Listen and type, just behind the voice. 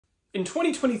In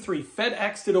 2023,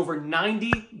 FedEx did over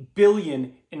 $90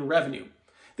 billion in revenue.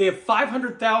 They have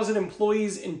 500,000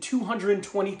 employees in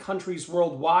 220 countries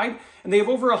worldwide, and they have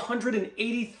over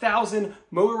 180,000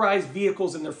 motorized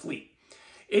vehicles in their fleet.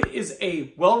 It is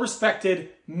a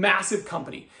well-respected, massive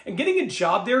company, and getting a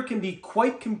job there can be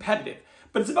quite competitive.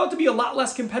 But it's about to be a lot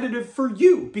less competitive for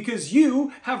you because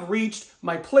you have reached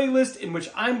my playlist in which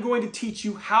I'm going to teach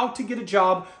you how to get a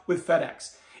job with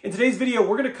FedEx. In today's video,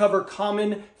 we're going to cover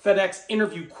common FedEx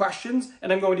interview questions,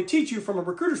 and I'm going to teach you from a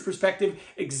recruiter's perspective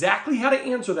exactly how to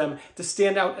answer them to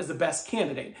stand out as the best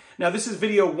candidate. Now, this is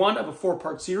video 1 of a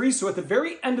 4-part series, so at the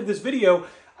very end of this video,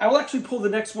 I will actually pull the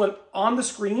next one on the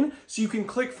screen so you can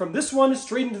click from this one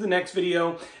straight into the next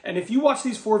video. And if you watch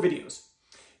these 4 videos,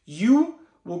 you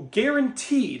will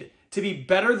guaranteed to be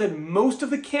better than most of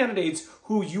the candidates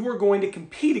who you are going to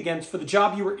compete against for the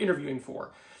job you are interviewing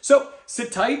for. So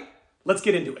sit tight. Let's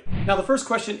get into it. Now, the first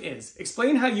question is,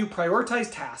 explain how you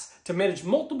prioritize tasks to manage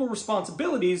multiple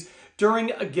responsibilities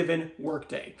during a given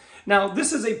workday. Now,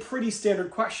 this is a pretty standard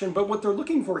question, but what they're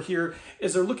looking for here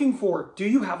is they're looking for, do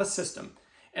you have a system?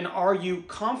 And are you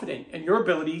confident in your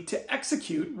ability to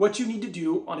execute what you need to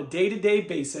do on a day-to-day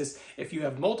basis if you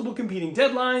have multiple competing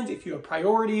deadlines, if you have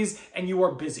priorities, and you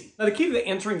are busy? Now, the key to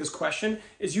answering this question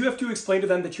is you have to explain to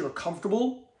them that you are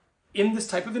comfortable in this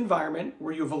type of environment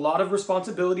where you have a lot of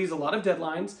responsibilities, a lot of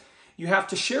deadlines. You have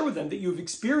to share with them that you've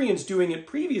experienced doing it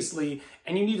previously,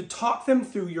 and you need to talk them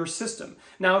through your system.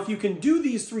 Now, if you can do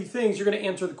these 3 things, you're going to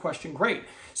answer the question great.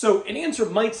 So an answer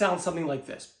might sound something like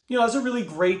this. That's a really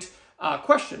great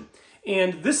question.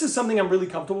 And this is something I'm really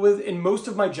comfortable with. In most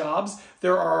of my jobs,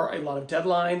 there are a lot of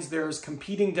deadlines, there's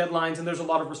competing deadlines, and there's a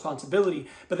lot of responsibility.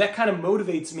 But that kind of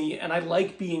motivates me, and I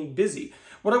like being busy.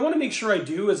 What I want to make sure I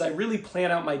do is I really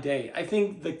plan out my day. I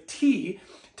think the key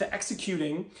to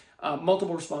executing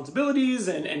multiple responsibilities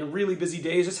and really busy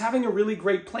days is having a really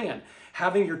great plan,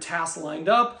 having your tasks lined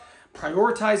up,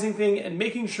 prioritizing things, and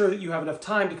making sure that you have enough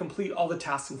time to complete all the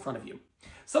tasks in front of you.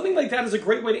 Something like that is a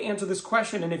great way to answer this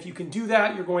question, and if you can do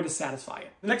that, you're going to satisfy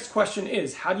it. The next question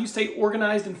is, how do you stay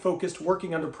organized and focused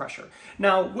working under pressure?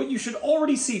 Now, what you should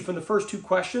already see from the first 2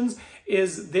 questions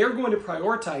is they're going to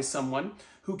prioritize someone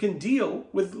who can deal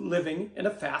with living in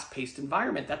a fast-paced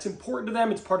environment. That's important to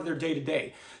them. It's part of their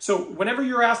day-to-day. So whenever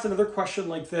you're asked another question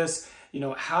like this,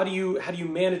 how do you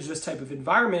manage this type of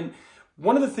environment?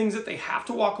 One of the things that they have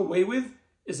to walk away with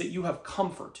is that you have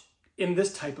comfort in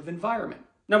this type of environment.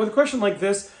 Now, with a question like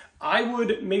this, I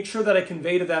would make sure that I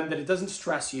convey to them that it doesn't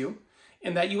stress you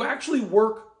and that you actually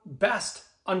work best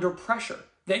under pressure,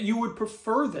 that you would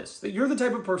prefer this, that you're the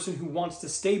type of person who wants to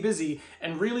stay busy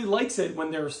and really likes it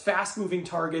when there's fast-moving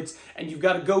targets and you've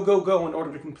got to go, go, go in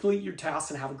order to complete your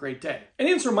tasks and have a great day. An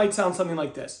answer might sound something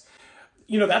like this.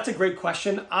 That's a great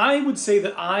question. I would say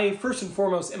that I, first and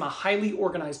foremost, am a highly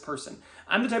organized person.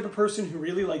 I'm the type of person who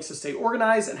really likes to stay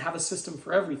organized and have a system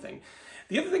for everything.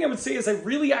 The other thing I would say is I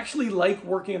really actually like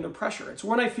working under pressure. It's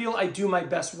when I feel I do my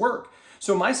best work.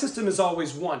 So my system is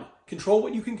always 1, control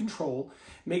what you can control,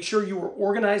 make sure you are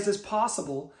organized as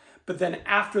possible, but then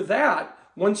after that,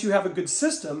 once you have a good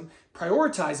system,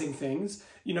 prioritizing things,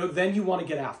 then you want to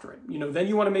get after it. Then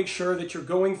you want to make sure that you're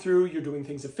going through, you're doing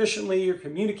things efficiently, you're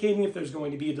communicating if there's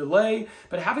going to be a delay,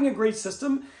 but having a great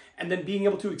system and then being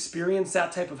able to experience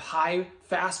that type of high,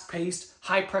 fast-paced,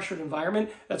 high-pressured environment,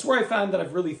 that's where I found that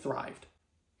I've really thrived.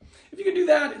 If you can do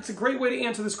that, it's a great way to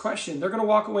answer this question. They're going to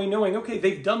walk away knowing, okay,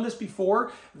 they've done this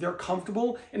before, they're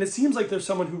comfortable, and it seems like there's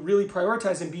someone who really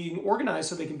prioritizes being organized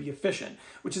so they can be efficient,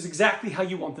 which is exactly how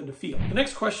you want them to feel. The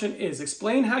next question is,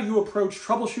 explain how you approach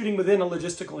troubleshooting within a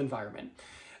logistical environment.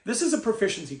 This is a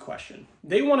proficiency question.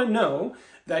 They want to know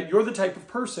that you're the type of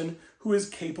person who is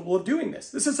capable of doing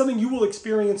this. This is something you will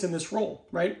experience in this role,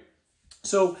 right?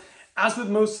 So, as with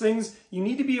most things, you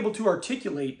need to be able to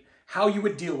articulate how you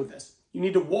would deal with this. You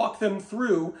need to walk them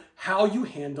through how you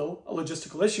handle a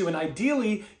logistical issue, and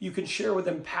ideally, you can share with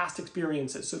them past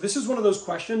experiences. So this is one of those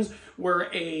questions where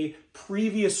a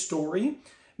previous story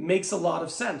makes a lot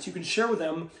of sense. You can share with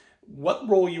them what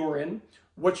role you were in,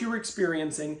 what you were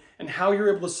experiencing, and how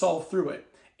you're able to solve through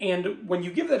it. And when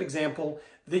you give that example,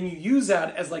 then you use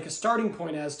that as like a starting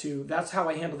point as to, that's how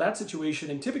I handle that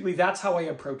situation, and typically that's how I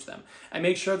approach them. I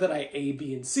make sure that I A,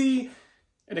 B, and C,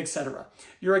 and etc.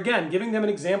 You're again giving them an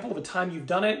example of a time you've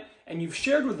done it, and you've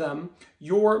shared with them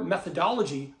your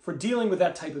methodology for dealing with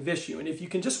that type of issue. And if you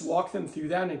can just walk them through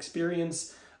that and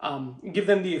experience, give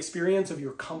them the experience of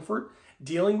your comfort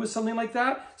dealing with something like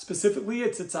that, specifically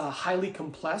it's a highly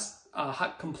complex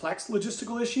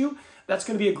logistical issue, that's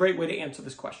going to be a great way to answer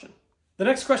this question. The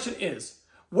next question is,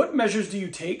 what measures do you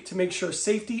take to make sure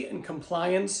safety and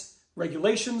compliance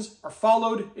regulations are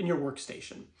followed in your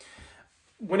workstation.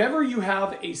 Whenever you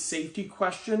have a safety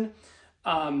question,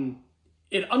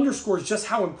 it underscores just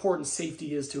how important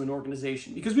safety is to an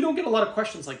organization, because we don't get a lot of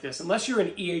questions like this. Unless you're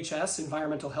in EHS,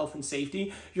 environmental health and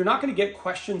safety, you're not going to get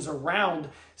questions around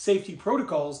safety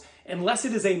protocols unless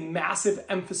it is a massive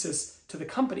emphasis to the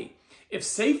company. If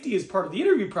safety is part of the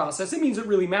interview process, it means it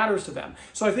really matters to them.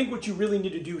 So I think what you really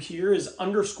need to do here is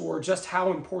underscore just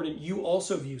how important you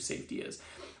also view safety is.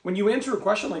 When you answer a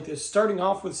question like this, starting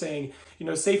off with saying,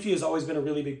 safety has always been a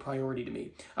really big priority to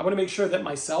me. I want to make sure that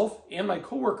myself and my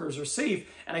coworkers are safe.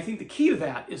 And I think the key to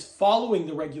that is following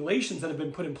the regulations that have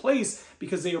been put in place,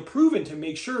 because they are proven to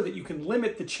make sure that you can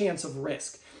limit the chance of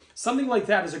risk. Something like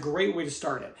that is a great way to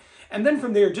start it. And then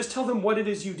from there, just tell them what it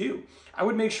is you do. I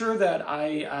would make sure that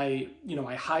I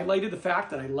highlighted the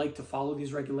fact that I like to follow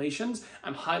these regulations.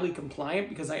 I'm highly compliant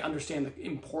because I understand the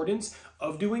importance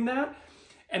of doing that.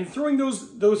 And throwing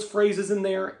those phrases in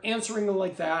there, answering them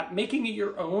like that, making it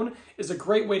your own is a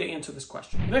great way to answer this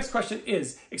question. The next question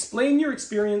is, explain your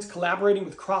experience collaborating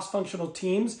with cross-functional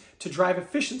teams to drive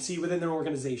efficiency within an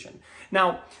organization.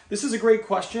 Now, this is a great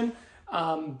question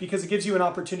because it gives you an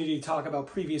opportunity to talk about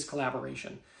previous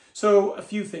collaboration. So a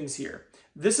few things here.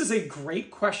 This is a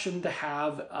great question to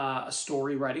have a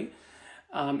story ready.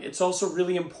 It's also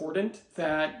really important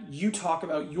that you talk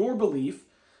about your belief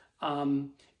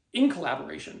in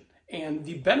collaboration and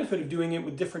the benefit of doing it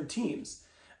with different teams.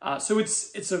 So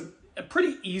it's a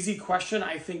pretty easy question,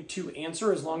 I think, to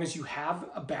answer as long as you have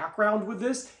a background with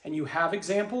this and you have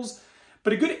examples.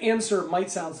 But a good answer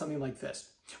might sound something like this.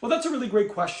 Well, that's a really great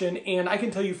question. And I can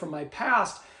tell you from my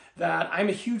past that I'm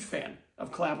a huge fan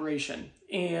of collaboration.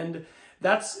 And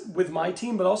that's with my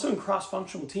team, but also in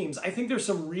cross-functional teams. I think there's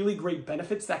some really great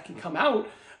benefits that can come out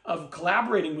of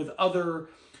collaborating with other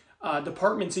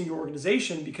departments in your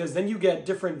organization, because then you get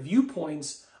different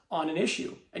viewpoints on an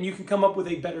issue and you can come up with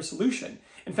a better solution.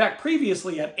 In fact,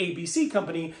 previously at ABC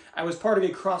Company, I was part of a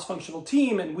cross-functional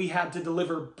team and we had to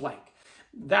deliver blank.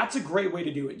 That's a great way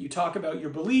to do it. You talk about your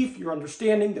belief, your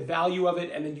understanding, the value of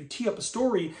it, and then you tee up a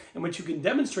story in which you can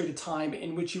demonstrate a time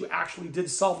in which you actually did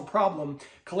solve a problem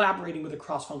collaborating with a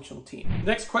cross-functional team.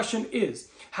 The next question is,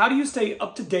 how do you stay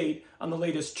up to date on the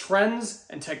latest trends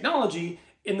and technology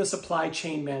in the supply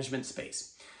chain management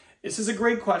space? This is a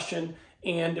great question,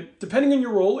 and depending on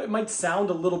your role, it might sound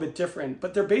a little bit different,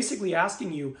 but they're basically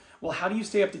asking you, well, how do you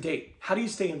stay up to date? How do you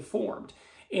stay informed?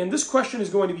 And this question is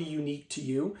going to be unique to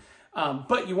you,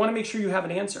 but you want to make sure you have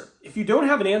an answer. If you don't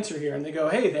have an answer here and they go,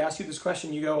 hey, they asked you this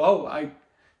question, you go, oh,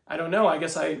 I don't know. I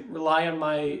guess I rely on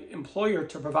my employer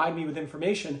to provide me with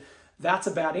information. That's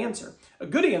a bad answer. A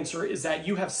good answer is that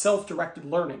you have self-directed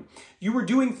learning. You are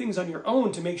doing things on your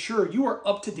own to make sure you are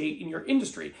up to date in your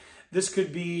industry. This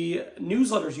could be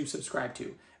newsletters you subscribe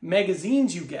to,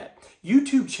 magazines you get,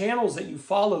 YouTube channels that you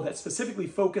follow that specifically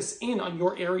focus in on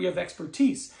your area of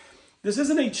expertise. This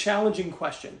isn't a challenging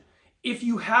question. If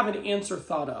you have an answer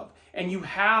thought of and you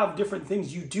have different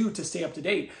things you do to stay up to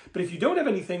date, but if you don't have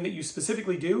anything that you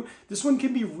specifically do, this one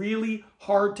can be really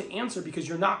hard to answer because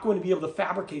you're not going to be able to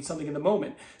fabricate something in the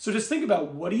moment. So just think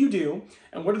about, what do you do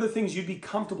and what are the things you'd be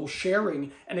comfortable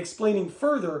sharing and explaining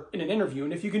further in an interview?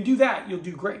 And if you can do that, you'll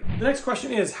do great. The next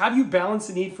question is, how do you balance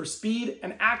the need for speed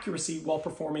and accuracy while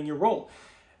performing your role?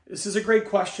 This is a great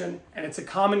question, and it's a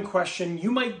common question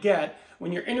you might get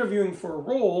when you're interviewing for a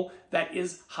role that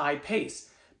is high pace,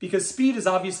 because speed is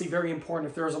obviously very important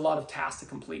if there is a lot of tasks to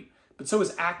complete, but so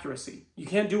is accuracy. You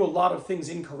can't do a lot of things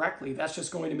incorrectly. That's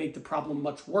just going to make the problem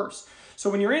much worse. So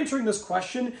when you're answering this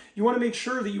question, you want to make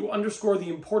sure that you underscore the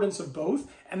importance of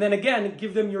both, and then again,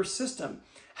 give them your system,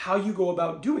 how you go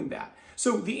about doing that.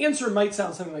 So the answer might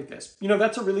sound something like this.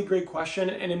 That's a really great question.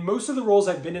 And in most of the roles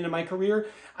I've been in my career,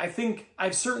 I think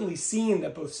I've certainly seen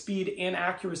that both speed and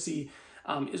accuracy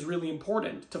is really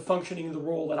important to functioning in the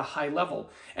role at a high level.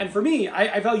 And for me,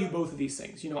 I value both of these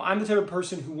things. I'm the type of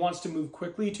person who wants to move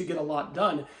quickly to get a lot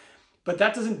done, but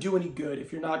that doesn't do any good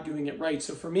if you're not doing it right.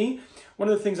 So for me, one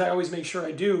of the things I always make sure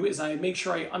I do is I make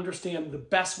sure I understand the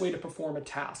best way to perform a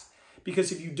task.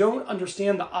 Because if you don't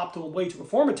understand the optimal way to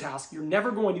perform a task, you're never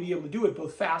going to be able to do it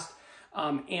both fast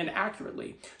and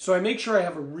accurately. So I make sure I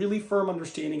have a really firm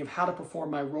understanding of how to perform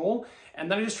my role,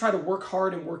 and then I just try to work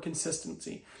hard and work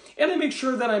consistency. And I make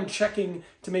sure that I'm checking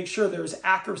to make sure there's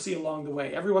accuracy along the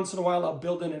way. Every once in a while, I'll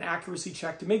build in an accuracy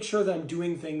check to make sure that I'm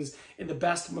doing things in the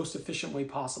best, most efficient way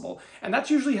possible. And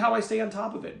that's usually how I stay on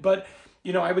top of it. But,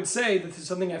 I would say that this is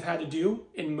something I've had to do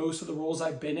in most of the roles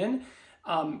I've been in.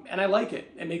 And I like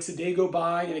it. It makes a day go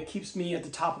by and it keeps me at the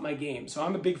top of my game. So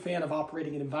I'm a big fan of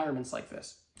operating in environments like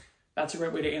this. That's a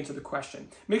great way to answer the question.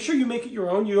 Make sure you make it your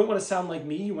own. You don't want to sound like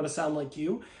me, you want to sound like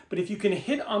you. But if you can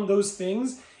hit on those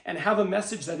things and have a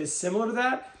message that is similar to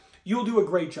that, you'll do a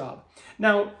great job.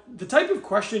 Now, the type of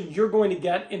question you're going to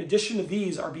get in addition to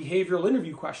these are behavioral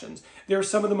interview questions. They're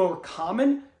some of the more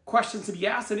common questions to be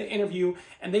asked in an interview,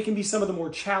 and they can be some of the more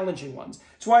challenging ones.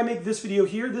 That's why I make this video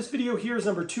here. This video here is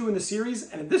number 2 in the series,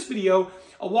 and in this video,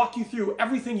 I'll walk you through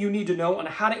everything you need to know on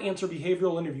how to answer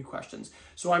behavioral interview questions.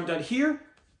 So I'm done here,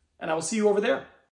 and I will see you over there.